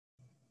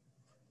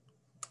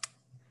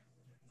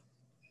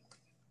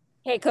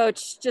Hey,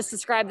 Coach, just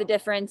describe the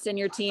difference in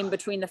your team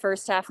between the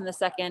first half and the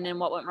second and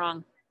what went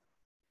wrong.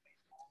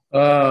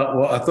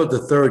 Well, I thought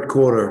the third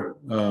quarter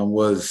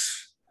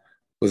was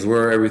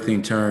where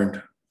everything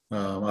turned.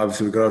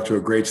 Obviously, we got off to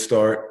a great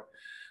start.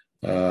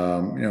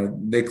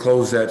 They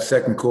closed that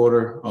second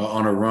quarter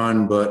on a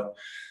run, but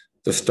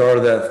the start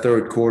of that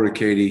third quarter,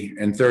 Katie,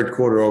 and third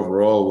quarter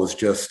overall was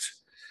just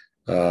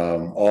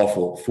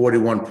awful.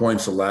 41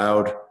 points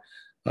allowed.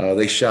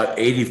 They shot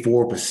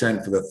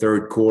 84% for the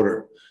third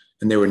quarter,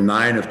 and they were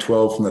 9 of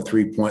 12 from the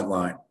three-point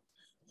line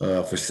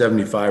for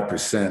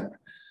 75%.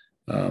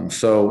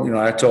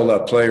 I told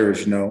our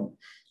players,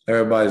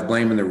 everybody's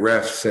blaming the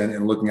refs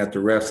and looking at the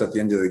refs at the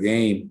end of the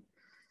game.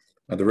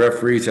 The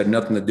referees had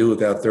nothing to do with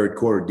that third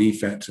quarter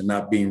defense and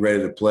not being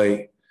ready to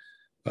play.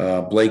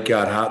 Blake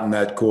got hot in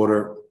that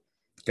quarter,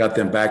 got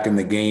them back in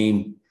the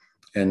game.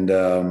 And,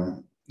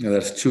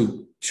 that's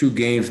two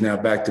games now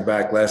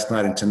back-to-back, last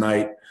night and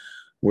tonight,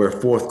 where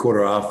fourth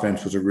quarter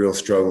offense was a real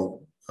struggle.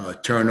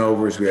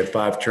 Turnovers, we had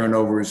 5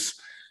 turnovers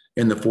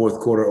in the fourth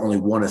quarter, only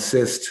 1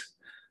 assist.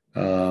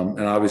 And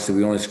obviously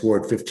we only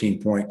scored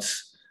 15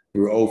 points.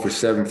 We were 0 for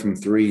 7 from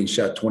 3 and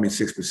shot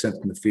 26%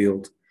 from the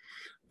field.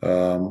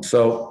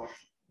 So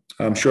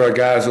I'm sure our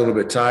guys are a little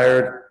bit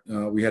tired.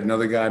 We had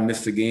another guy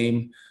miss the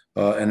game,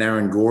 and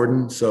Aaron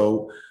Gordon.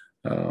 So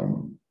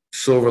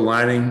silver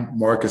lining,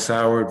 Marcus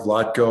Howard,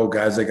 Vlatko,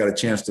 guys that got a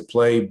chance to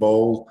play,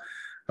 Bowl.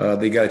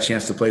 They got a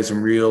chance to play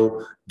some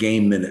real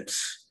game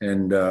minutes.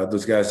 And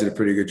those guys did a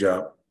pretty good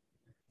job.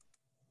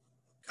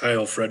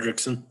 Kyle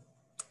Fredrickson.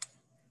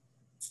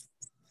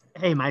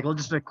 Hey, Michael,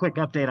 just a quick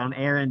update on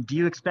Aaron. Do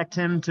you expect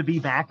him to be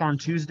back on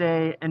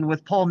Tuesday? And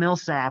with Paul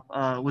Millsap,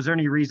 was there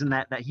any reason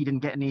that he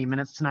didn't get any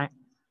minutes tonight?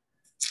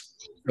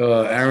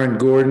 Aaron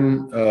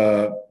Gordon,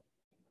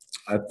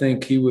 I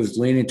think he was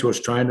leaning towards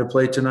trying to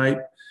play tonight.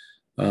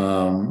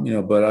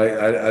 But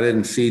I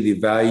didn't see the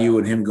value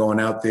in him going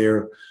out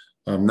there,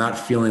 not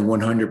feeling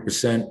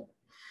 100%.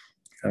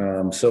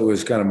 So it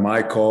was kind of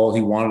my call.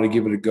 He wanted to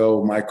give it a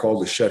go, my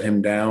call to shut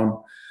him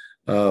down.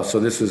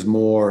 So this is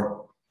more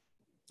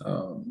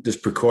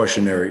just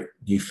precautionary.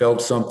 He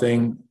felt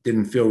something,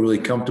 didn't feel really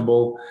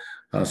comfortable.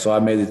 So I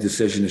made the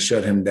decision to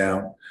shut him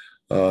down.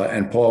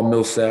 And Paul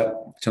Millsap,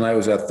 tonight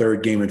was our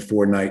third game in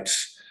 4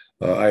 nights.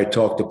 I had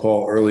talked to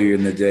Paul earlier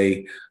in the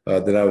day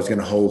that I was going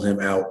to hold him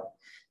out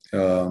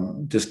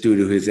just due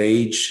to his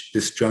age,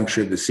 this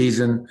juncture of the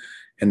season,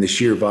 and the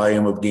sheer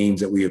volume of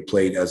games that we have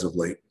played as of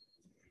late.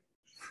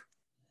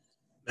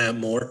 Matt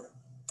Moore.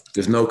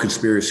 There's no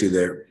conspiracy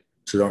there,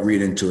 so don't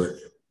read into it.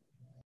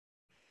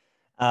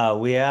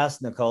 We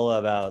asked Nikola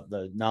about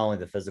not only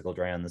the physical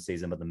drain on the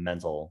season, but the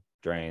mental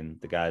drain.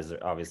 The guys,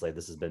 obviously,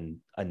 this has been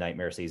a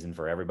nightmare season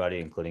for everybody,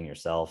 including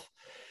yourself.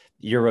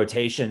 Your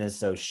rotation is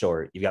so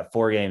short. You've got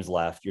 4 games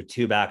left. You're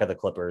 2 back of the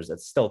Clippers.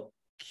 It's still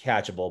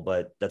catchable,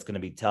 but that's going to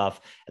be tough.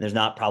 And there's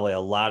not probably a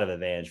lot of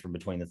advantage from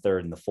between the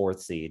 3rd and the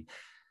 4th seed.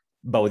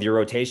 But with your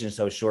rotation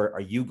so short,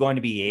 are you going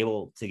to be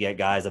able to get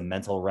guys a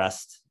mental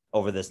rest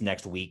over this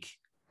next week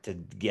to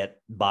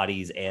get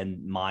bodies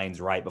and minds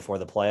right before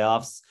the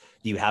playoffs?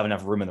 Do you have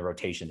enough room in the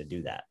rotation to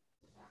do that?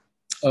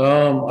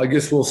 I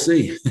guess we'll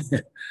see.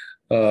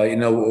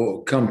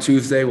 Come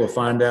Tuesday, we'll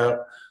find out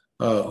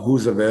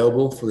who's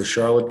available for the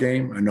Charlotte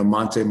game. I know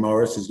Monte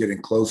Morris is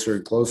getting closer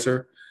and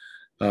closer.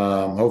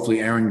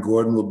 Hopefully Aaron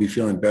Gordon will be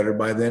feeling better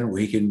by then,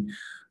 where he can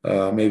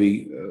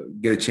maybe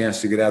get a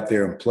chance to get out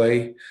there and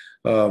play.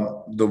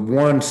 The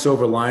one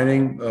silver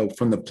lining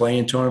from the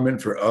play-in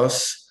tournament for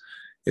us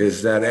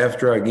is that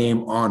after our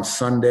game on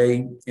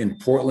Sunday in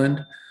Portland,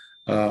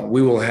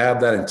 we will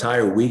have that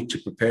entire week to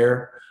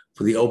prepare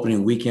for the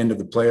opening weekend of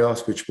the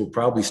playoffs, which will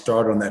probably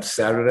start on that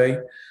Saturday.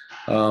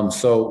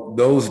 So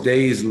those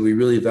days will be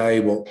really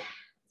valuable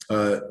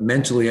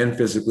mentally and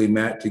physically,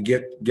 Matt, to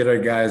get our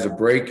guys a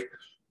break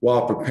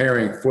while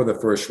preparing for the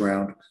first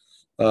round.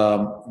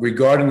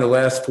 Regarding the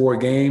last 4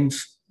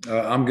 games,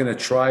 I'm going to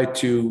try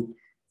to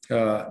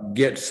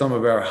get some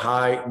of our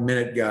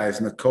high-minute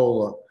guys,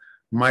 Nikola,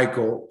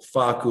 Michael,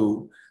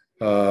 Facu,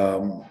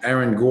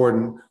 Aaron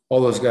Gordon,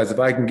 all those guys. If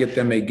I can get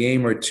them a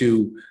game or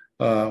 2,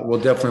 we'll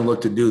definitely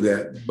look to do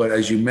that. But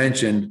as you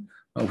mentioned,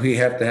 we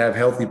have to have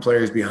healthy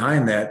players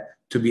behind that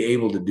to be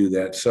able to do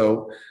that.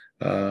 So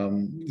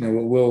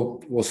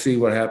we'll see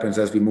what happens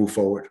as we move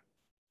forward.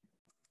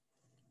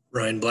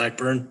 Ryan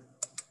Blackburn.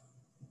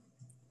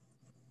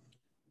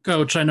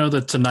 Coach, I know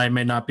that tonight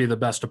may not be the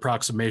best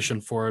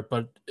approximation for it,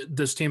 but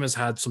this team has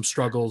had some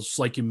struggles,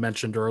 like you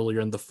mentioned earlier,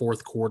 in the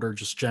fourth quarter,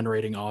 just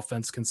generating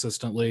offense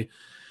consistently.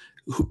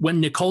 When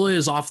Nikola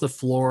is off the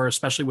floor,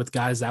 especially with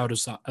guys out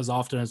as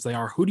often as they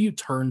are, who do you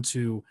turn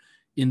to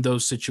in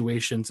those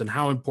situations, and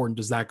how important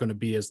is that going to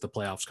be as the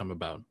playoffs come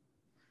about?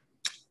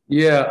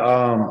 Yeah,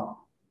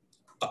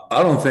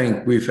 I don't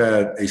think we've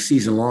had a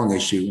season-long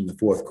issue in the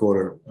fourth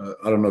quarter.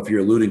 I don't know if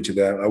you're alluding to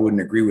that. I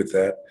wouldn't agree with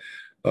that.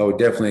 I would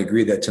definitely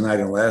agree that tonight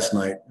and last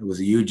night it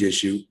was a huge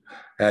issue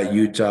at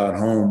Utah at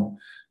home.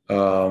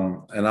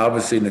 And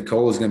obviously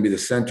Nikola is going to be the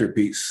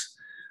centerpiece.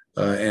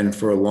 And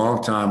for a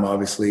long time,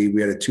 obviously,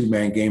 we had a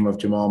 2-man game of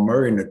Jamal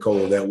Murray and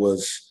Nikola that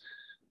was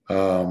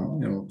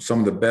some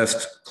of the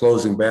best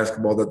closing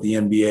basketball that the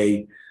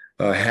NBA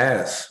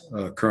has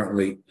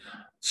currently.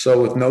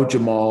 So with no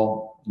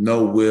Jamal,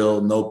 no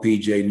Will, no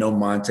PJ, no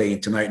Monte,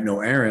 and tonight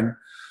no Aaron,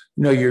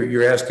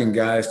 you're asking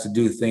guys to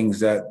do things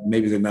that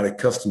maybe they're not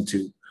accustomed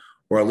to,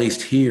 or at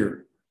least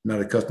here, not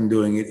accustomed to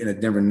doing it in a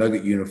Denver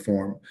Nugget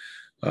uniform.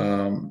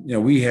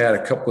 We had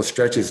a couple of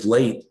stretches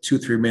late,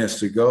 2-3 minutes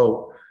to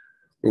go,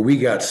 where we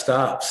got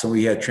stops and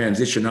we had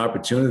transition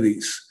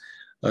opportunities.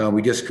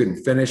 We just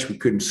couldn't finish. We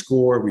couldn't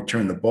score. We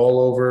turned the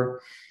ball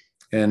over.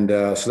 And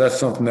so that's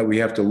something that we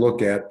have to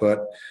look at.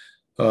 But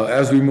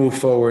as we move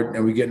forward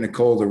and we get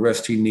Nicole the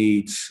rest he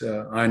needs,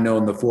 I know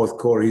in the fourth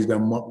quarter, he's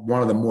been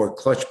one of the more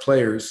clutch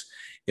players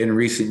in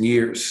recent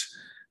years.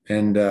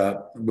 And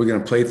we're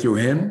going to play through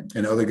him,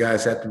 and other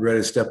guys have to be ready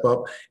to step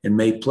up and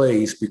make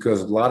plays,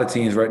 because a lot of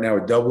teams right now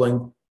are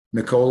doubling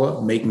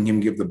Nikola, making him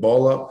give the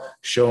ball up,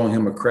 showing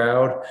him a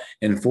crowd,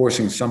 and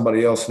forcing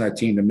somebody else in our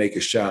team to make a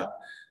shot.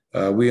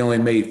 We only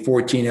made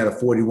 14 out of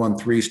 41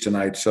 threes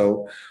tonight,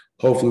 so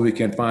hopefully we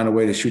can find a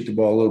way to shoot the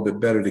ball a little bit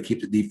better to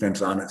keep the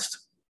defense honest.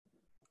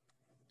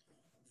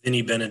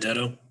 Vinny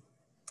Benedetto.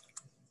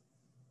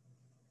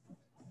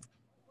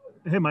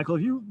 Hey, Michael,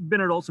 have you been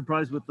at all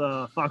surprised with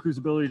Facu's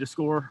ability to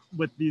score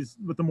with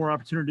the more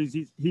opportunities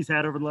he's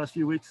had over the last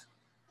few weeks?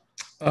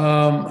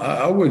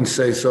 I wouldn't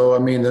say so. I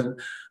mean,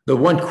 the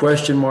one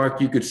question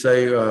mark you could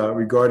say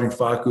regarding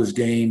Facu's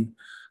game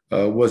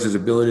was his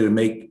ability to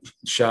make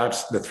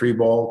shots, the three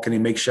ball. Can he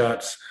make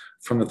shots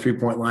from the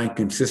three-point line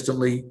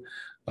consistently?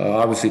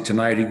 Obviously,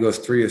 tonight he goes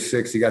 3 of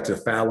 6. He got to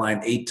the foul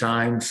line 8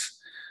 times,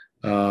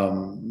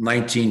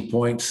 19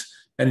 points,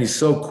 and he's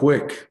so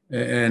quick.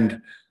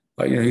 And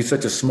he's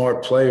such a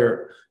smart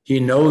player. He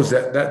knows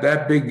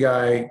that big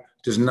guy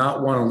does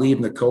not want to leave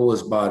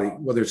Nicola's body,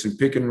 whether it's in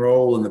pick and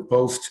roll, in the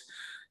post,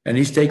 and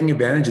he's taking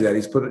advantage of that.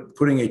 He's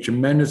putting a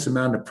tremendous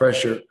amount of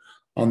pressure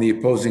on the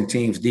opposing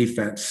team's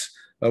defense,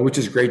 which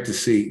is great to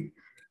see.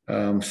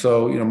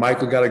 So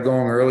Michael got it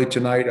going early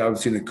tonight.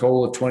 Obviously,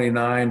 Nicola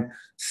 29,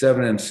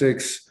 7 and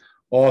 6,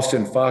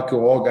 Austin, Facu,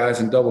 all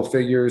guys in double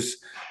figures,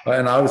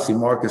 and obviously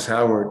Marcus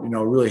Howard.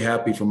 Really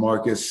happy for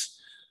Marcus.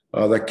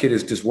 That kid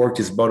has just worked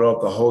his butt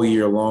off the whole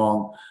year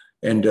long.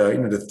 And,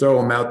 to throw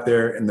him out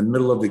there in the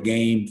middle of the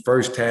game,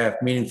 first half,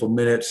 meaningful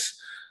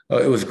minutes,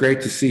 it was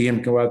great to see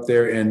him go out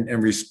there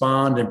and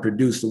respond and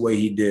produce the way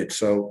he did.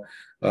 So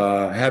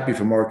happy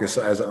for Marcus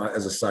as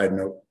a side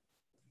note.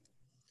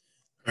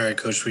 All right,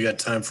 Coach, we got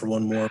time for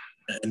one more.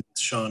 And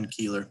Sean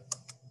Keeler.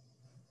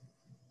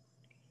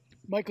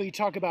 Michael, you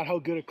talk about how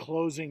good a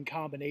closing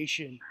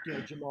combination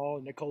Jamal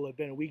and Nicola have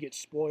been, and we get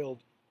spoiled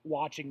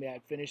watching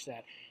that, finish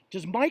that.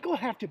 Does Michael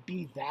have to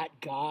be that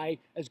guy,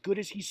 as good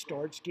as he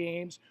starts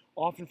games,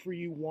 often for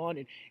you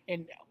one?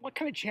 And what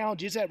kind of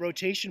challenge is that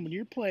rotation when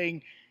you're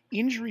playing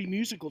injury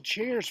musical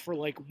chairs for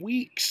like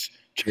weeks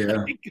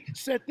trying to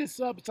set this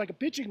up? It's like a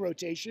pitching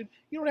rotation.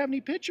 You don't have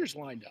any pitchers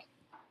lined up.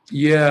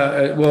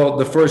 Yeah, well,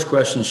 the first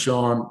question,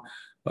 Sean,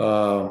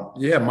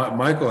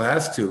 Michael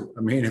has to.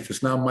 I mean, if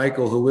it's not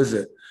Michael, who is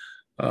it?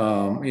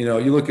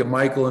 You look at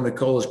Michael and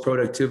Nicola's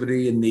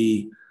productivity in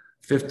the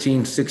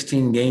 15,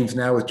 16 games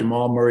now with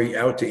Jamal Murray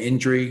out to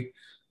injury.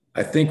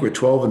 I think we're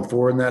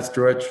 12-4 in that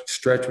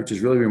stretch, which is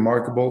really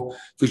remarkable,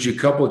 because you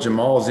couple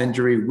Jamal's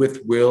injury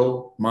with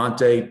Will,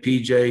 Monte,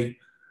 PJ,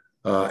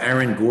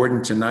 Aaron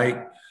Gordon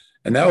tonight.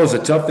 And that was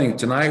a tough thing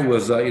tonight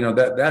was,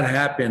 that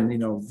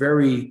happened,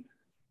 very,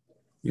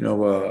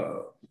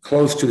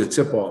 close to the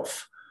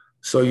tip-off.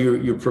 So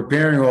you're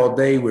preparing all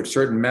day with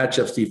certain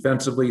matchups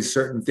defensively,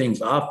 certain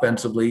things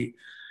offensively,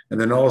 and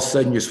then all of a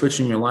sudden you're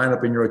switching your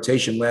lineup and your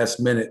rotation last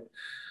minute.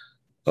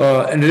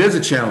 And it is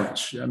a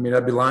challenge. I mean,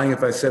 I'd be lying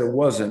if I said it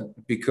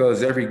wasn't,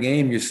 because every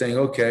game you're saying,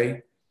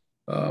 okay,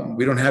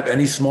 we don't have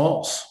any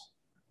smalls.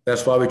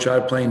 That's why we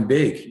tried playing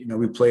big.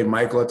 We played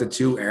Michael at the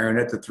 2, Aaron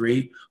at the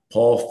 3,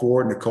 Paul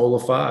 4, Nicola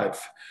 5,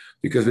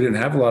 because we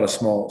didn't have a lot of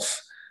smalls.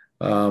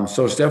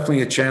 So it's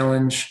definitely a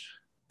challenge,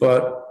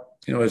 but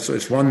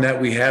it's one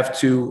that we have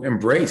to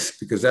embrace,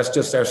 because that's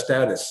just our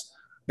status.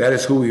 That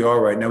is who we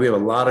are right now. We have a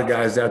lot of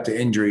guys out to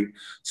injury.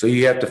 So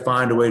you have to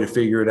find a way to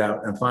figure it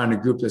out and find a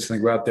group that's going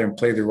to go out there and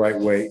play the right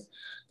way.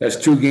 That's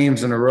 2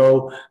 games in a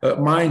row.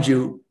 Mind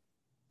you,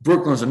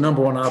 Brooklyn's the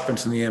number 1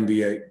 offense in the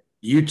NBA.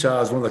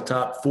 Utah is one of the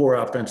top 4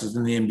 offenses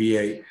in the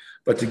NBA.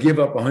 But to give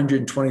up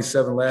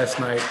 127 last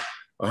night,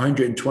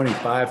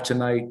 125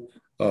 tonight,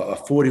 a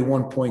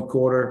 41-point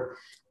quarter,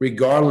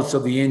 regardless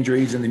of the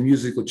injuries and the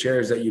musical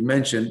chairs that you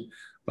mentioned,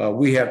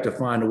 we have to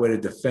find a way to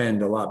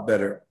defend a lot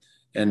better.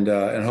 And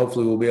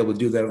hopefully we'll be able to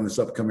do that on this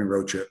upcoming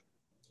road trip.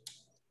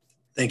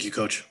 Thank you,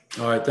 Coach.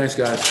 All right. Thanks,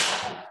 guys.